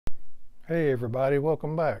Hey everybody,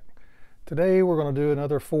 welcome back. Today we're going to do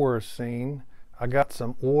another forest scene. I got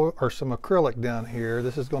some oil or some acrylic down here.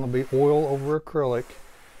 This is going to be oil over acrylic.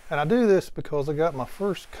 And I do this because I got my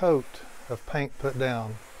first coat of paint put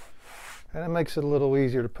down. And it makes it a little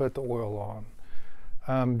easier to put the oil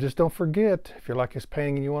on. Just don't forget, if you like this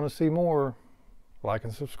painting and you want to see more, like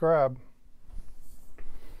and subscribe.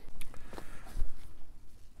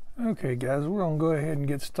 Okay guys, we're going to go ahead and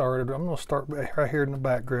get started. I'm going to start right here in the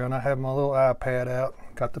background. I have my little iPad out,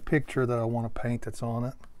 got the picture that I want to paint that's on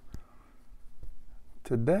it.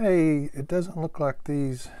 Today, it doesn't look like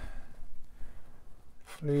these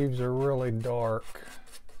leaves are really dark.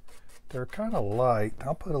 They're kind of light. I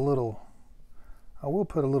will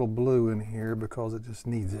put a little blue in here because it just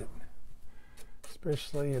needs it,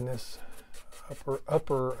 especially in this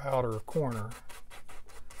upper outer corner.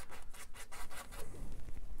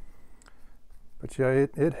 But yeah,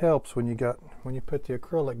 it helps when you put the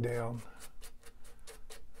acrylic down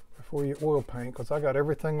before you oil paint, because I got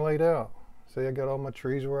everything laid out. See, I got all my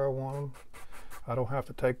trees where I want them. I don't have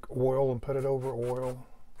to take oil and put it over oil,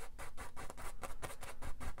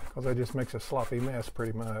 because that just makes a sloppy mess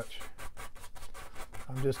pretty much.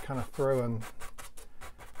 I'm just kind of throwing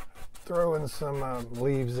some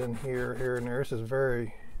leaves in here and there. This is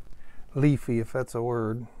very leafy, if that's a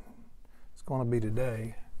word. It's going to be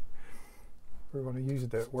today. We're going to use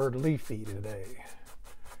that word leafy today.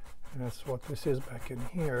 And that's what this is back in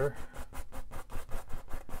here.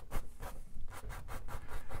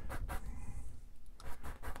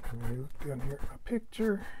 And we look down here at my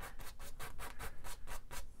picture.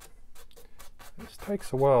 This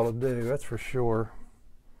takes a while to do, that's for sure.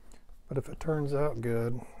 But if it turns out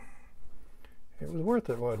good, it was worth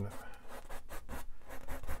it, wasn't it?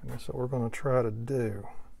 And that's what we're going to try to do.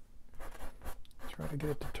 Try to get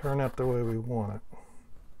it to turn out the way we want it.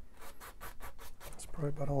 That's probably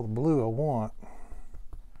about all the blue I want.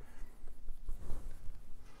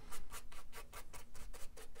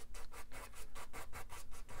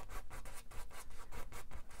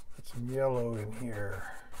 Put some yellow in here.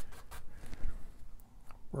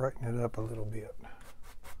 Brighten it up a little bit.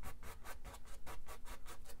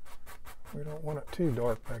 We don't want it too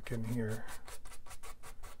dark back in here.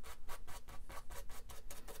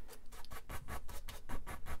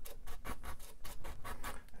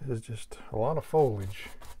 Is just a lot of foliage.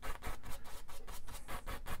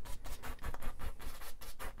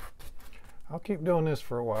 I'll keep doing this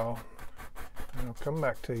for a while and I'll come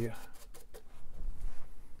back to you.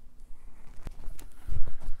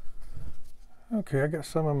 Okay, I got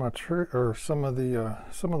some of my some of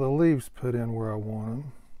the leaves put in where I want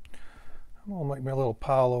them. I'm gonna make me a little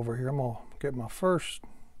pile over here. I'm gonna get my first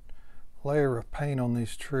layer of paint on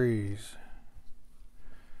these trees.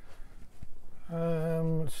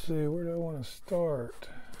 Let's see, where do I want to start?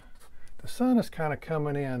 The sun is kind of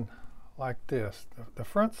coming in like this. The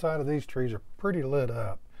front side of these trees are pretty lit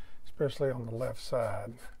up, especially on the left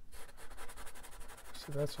side.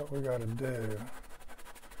 So that's what we got to do.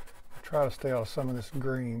 Try to stay out of some of this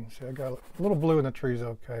green. See, I got a little blue in the trees,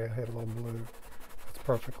 okay. I had a little blue. That's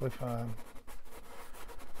perfectly fine.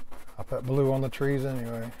 I put blue on the trees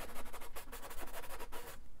anyway.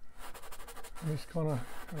 I'm just gonna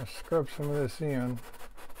scrub some of this in.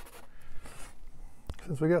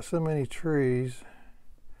 Since we got so many trees,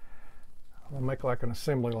 I'm gonna make like an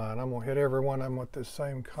assembly line. I'm gonna hit every one of them with this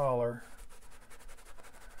same color,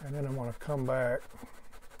 and then I'm gonna come back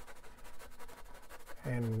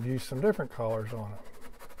and use some different colors on it.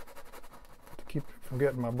 To keep from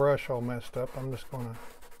getting my brush all messed up, I'm just gonna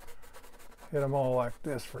hit them all like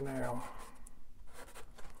this for now.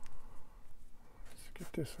 Let's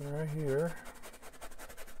get this one right here.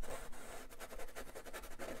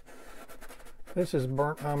 This is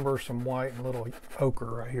burnt umber, some white, and a little ochre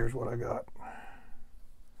right here is what I got.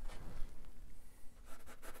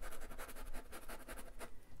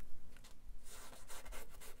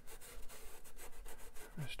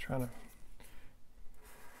 Just trying to...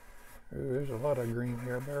 Ooh, there's a lot of green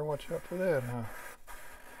here. Better watch out for that, huh?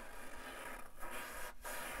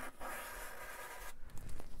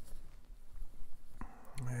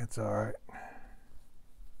 It's all right.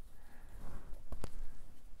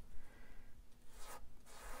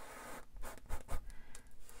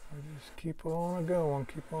 Just keep on going,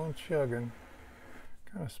 keep on chugging.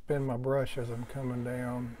 Kind of spin my brush as I'm coming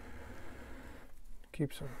down.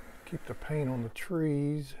 Keep the paint on the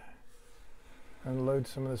trees. Unload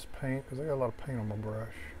some of this paint because I got a lot of paint on my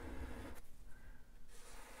brush.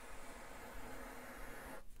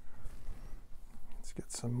 Let's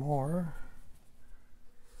get some more.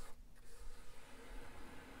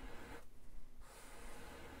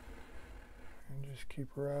 Just keep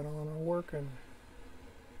right on working.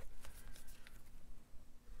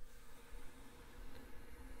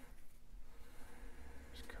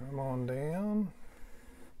 Just come on down.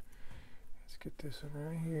 Let's get this in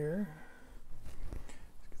right here.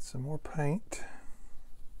 Let's get some more paint.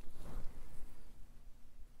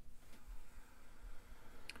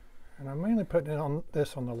 And I'm mainly putting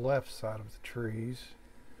this on the left side of the trees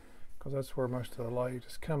because that's where most of the light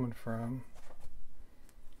is coming from,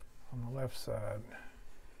 on the left side.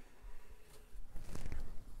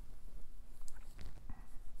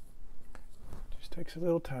 Just takes a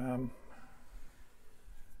little time.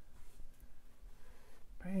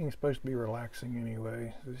 Painting is supposed to be relaxing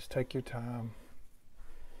anyway, so just take your time.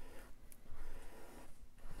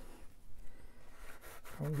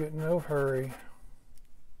 Don't get in no hurry.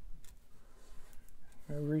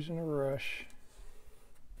 No reason to rush.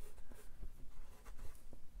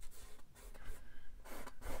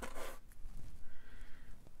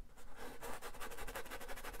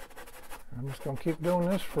 I'm just going to keep doing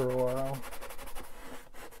this for a while.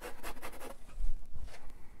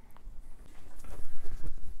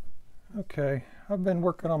 Okay, I've been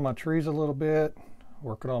working on my trees a little bit,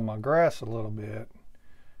 working on my grass a little bit.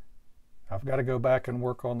 I've got to go back and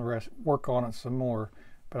work on it some more.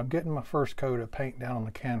 But I'm getting my first coat of paint down on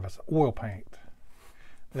the canvas, oil paint.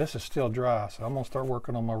 This is still dry, so I'm gonna start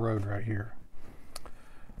working on my road right here.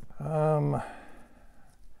 It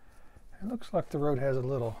looks like the road has a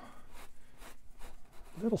little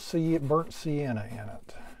burnt sienna in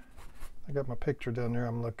it. I got my picture down there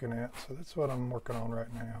I'm looking at, so that's what I'm working on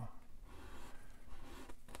right now.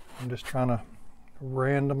 I'm just trying to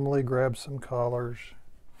randomly grab some colors,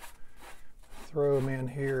 throw them in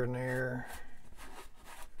here and there.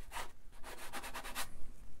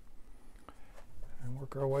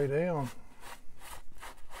 Work our way down.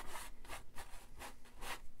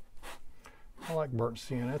 I like burnt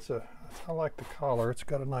sienna. I like the color. It's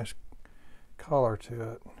got a nice color to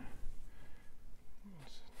it.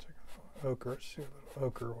 Let's check out ochre. Let's see what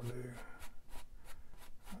ochre will do.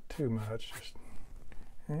 Not too much. Just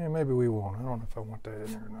maybe we won't. I don't know if I want that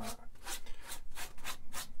in there or not.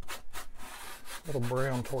 A little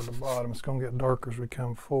brown toward the bottom. It's going to get darker as we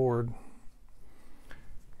come forward.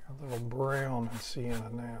 A little brown and sienna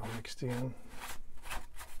now mixed in.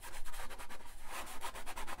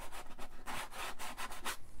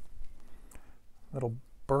 Little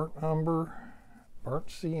burnt umber,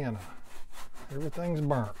 burnt sienna. Everything's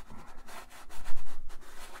burnt.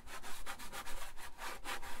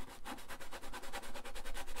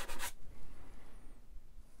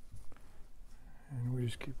 And we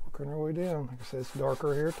just keep working our way down. Like I said, it's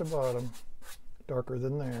darker here at the bottom, darker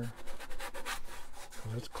than there.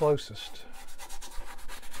 It's closest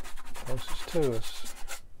to us.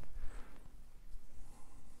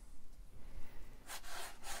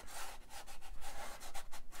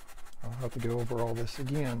 I'll have to go over all this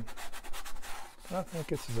again. But I think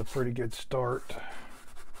this is a pretty good start.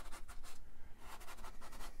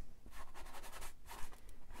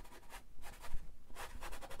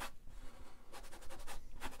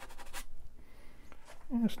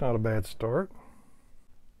 It's not a bad start.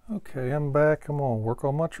 Okay, I'm back. I'm going to work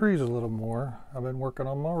on my trees a little more. I've been working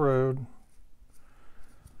on my road.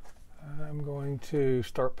 I'm going to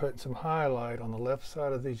start putting some highlight on the left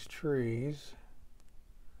side of these trees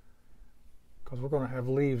because we're going to have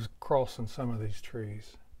leaves crossing some of these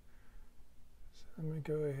trees. So let me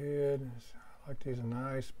go ahead and I like these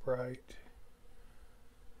nice bright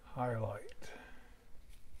highlight.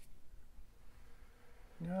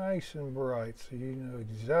 Nice and bright so you know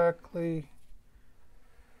exactly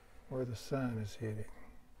where the sun is hitting.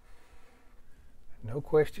 No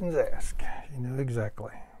questions asked. You know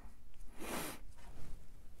exactly.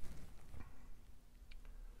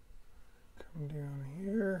 Come down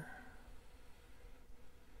here.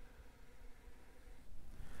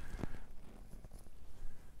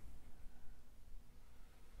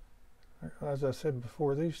 As I said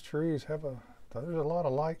before, these trees have there's a lot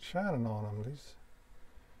of light shining on them.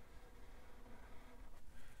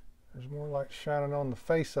 There's more light shining on the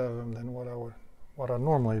face of them than what I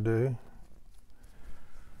normally do.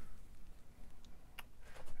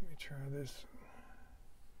 Let me try this.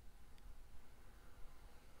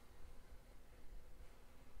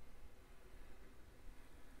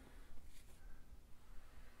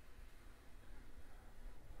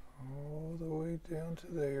 All the way down to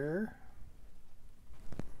there.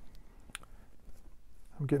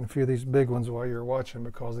 I'm getting a few of these big ones while you're watching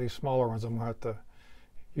because these smaller ones I'm going to have to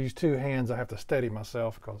use two hands. I have to steady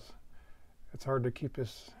myself because it's hard to keep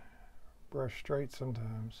this brush straight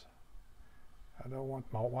sometimes. I don't want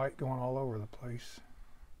my white going all over the place.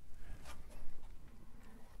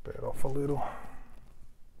 off a little.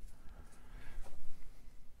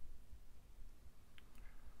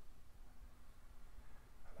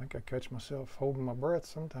 I think I catch myself holding my breath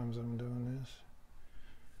sometimes when I'm doing this.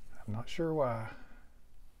 I'm not sure why.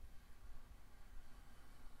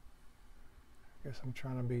 I guess I'm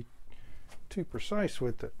trying to be too precise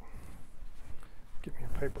with it. Get me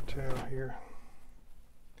a paper towel here.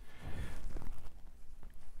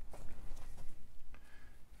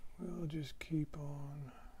 We'll just keep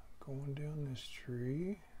on going down this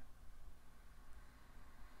tree.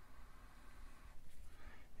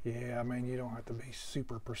 Yeah, I mean, you don't have to be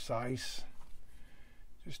super precise.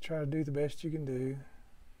 Just try to do the best you can do.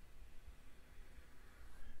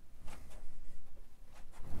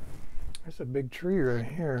 There's a big tree right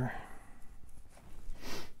here.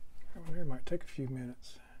 That one there might take a few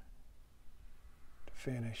minutes to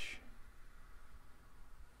finish.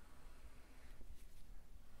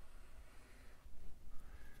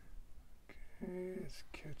 Okay, let's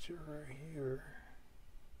catch it right here.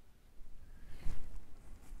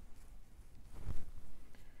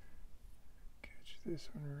 Catch this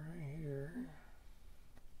one right here.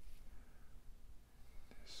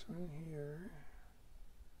 This one here.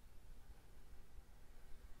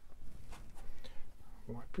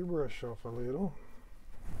 Wipe your brush off a little.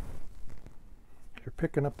 You're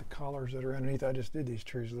picking up the collars that are underneath. I just did these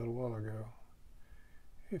trees a little while ago,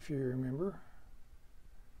 if you remember.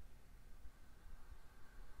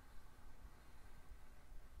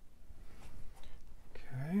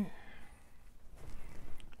 Okay.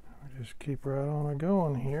 I'll just keep right on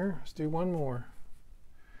going here. Let's do one more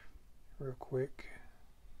real quick.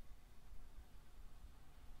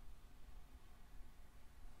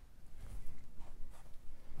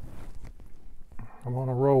 I'm on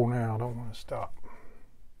a roll now, I don't want to stop.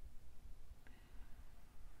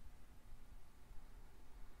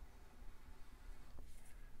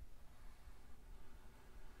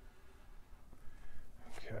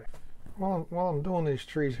 Okay. While I'm doing these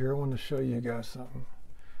trees here, I want to show you guys something.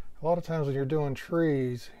 A lot of times when you're doing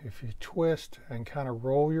trees, if you twist and kind of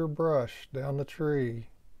roll your brush down the tree,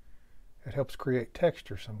 it helps create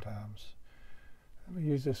texture sometimes. Let me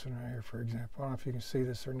use this one right here, for example. I don't know if you can see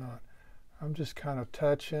this or not. I'm just kind of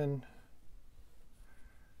touching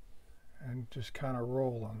and just kind of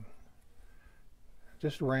rolling,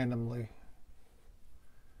 just randomly.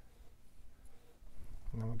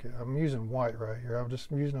 I'm using white right here. I'm just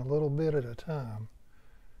using a little bit at a time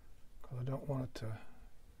because I don't want it to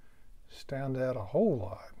stand out a whole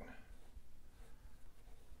lot.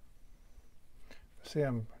 See,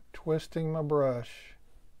 I'm twisting my brush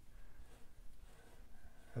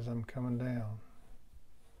as I'm coming down.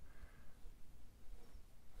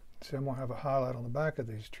 See, I'm going to have a highlight on the back of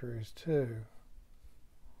these trees too.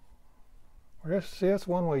 Well, see, that's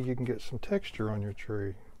one way you can get some texture on your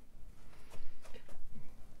tree.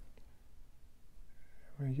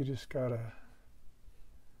 I mean, you just gotta,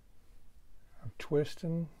 I'm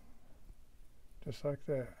twisting just like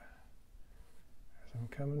that as I'm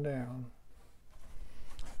coming down.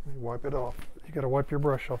 Let me wipe it off. You gotta wipe your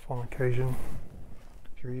brush off on occasion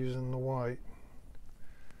if you're using the white.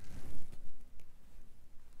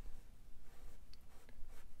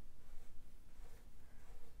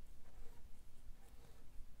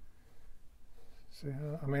 See,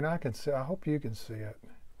 I mean, I can see, I hope you can see it.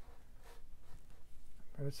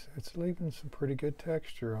 But it's leaving some pretty good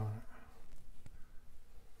texture on it.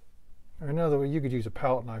 Or another way, you could use a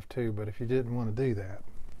palette knife too, but if you didn't want to do that.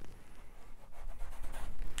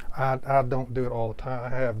 I don't do it all the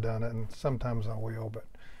time. I have done it, and sometimes I will, but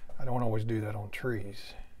I don't always do that on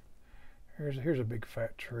trees. Here's a big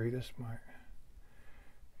fat tree. This might,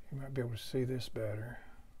 you might be able to see this better.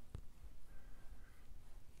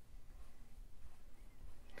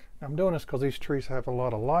 I'm doing this because these trees have a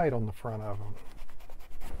lot of light on the front of them.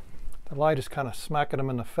 The light is kind of smacking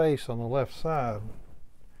them in the face on the left side.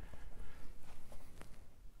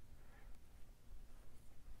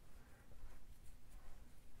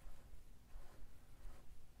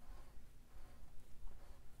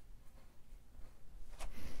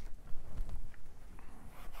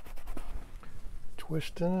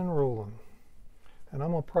 Twisting and rolling. And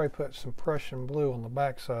I'm going to probably put some Prussian blue on the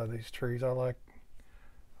back side of these trees. I like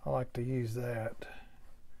to use that.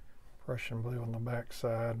 Prussian blue on the back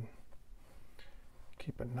side.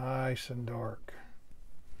 Keep it nice and dark.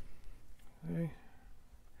 Okay.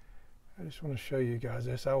 I just want to show you guys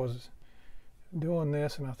this. I was doing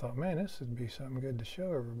this and I thought, man, this would be something good to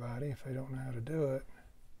show everybody if they don't know how to do it.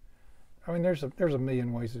 I mean, there's a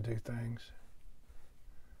million ways to do things.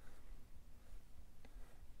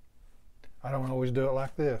 I don't always do it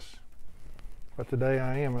like this, but today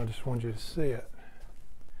I am. I just wanted you to see it.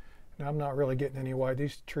 Now I'm not really getting any white.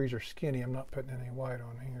 These trees are skinny. I'm not putting any white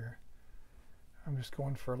on here. I'm just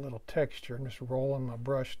going for a little texture. I'm just rolling my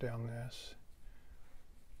brush down this.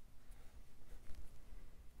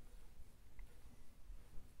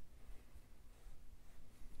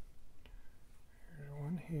 Here's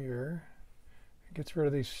one here. It gets rid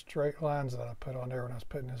of these straight lines that I put on there when I was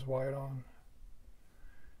putting this white on.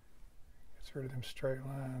 Gets rid of them straight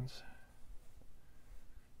lines.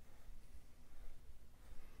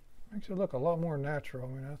 Makes it look a lot more natural, I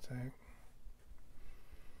mean, I think.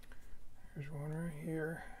 Here's one right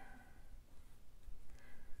here.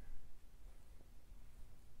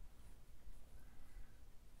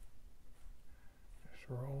 Just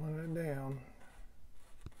rolling it down.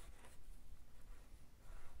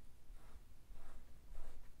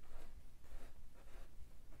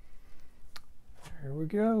 Here we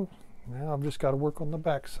go. Now I've just got to work on the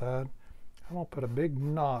back side. I'm going to put a big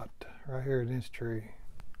knot right here in this tree.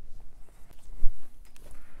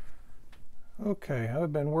 Okay,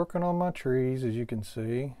 I've been working on my trees, as you can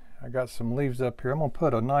see. I got some leaves up here. I'm going to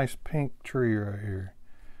put a nice pink tree right here,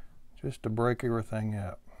 just to break everything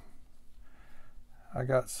up. I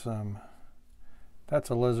got some, that's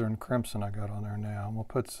alizarin crimson I got on there now. I'm going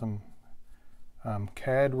to put some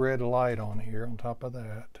cad red light on here on top of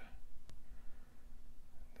that.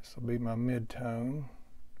 This will be my mid-tone.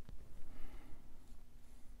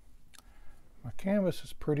 My canvas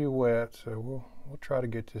is pretty wet, so we'll try to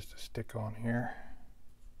get this to stick on here.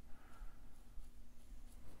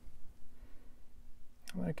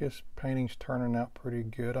 I think this painting's turning out pretty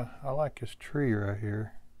good. I like this tree right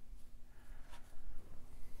here.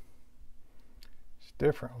 It's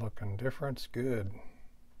different looking. Different's good.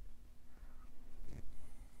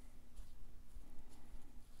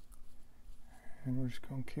 And we're just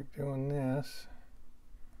going to keep doing this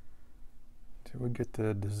until we get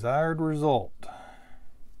the desired result.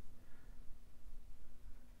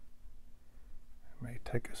 It may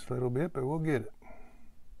take us a little bit, but we'll get it.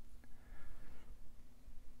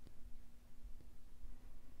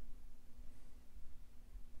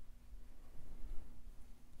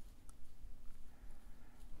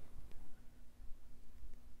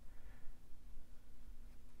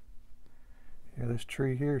 Yeah, this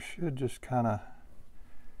tree here should just kind of,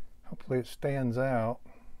 hopefully it stands out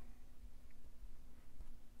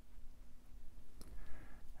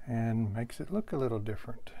and makes it look a little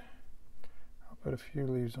different. I'll put a few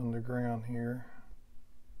leaves on the ground here.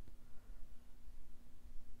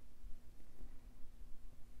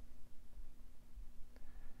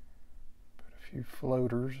 Put a few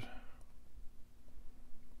floaters.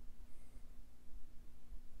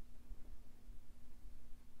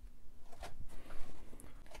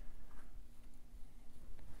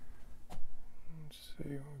 See,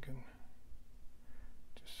 we can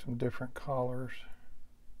just some different colors.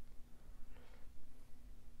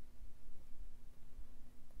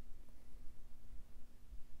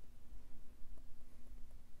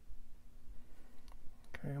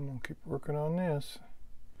 Okay, I'm gonna keep working on this.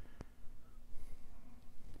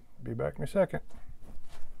 Be back in a second.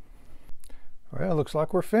 Well, looks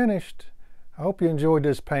like we're finished. I hope you enjoyed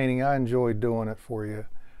this painting. I enjoyed doing it for you.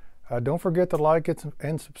 Don't forget to like it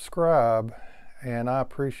and subscribe. And I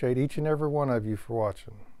appreciate each and every one of you for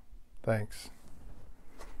watching. Thanks.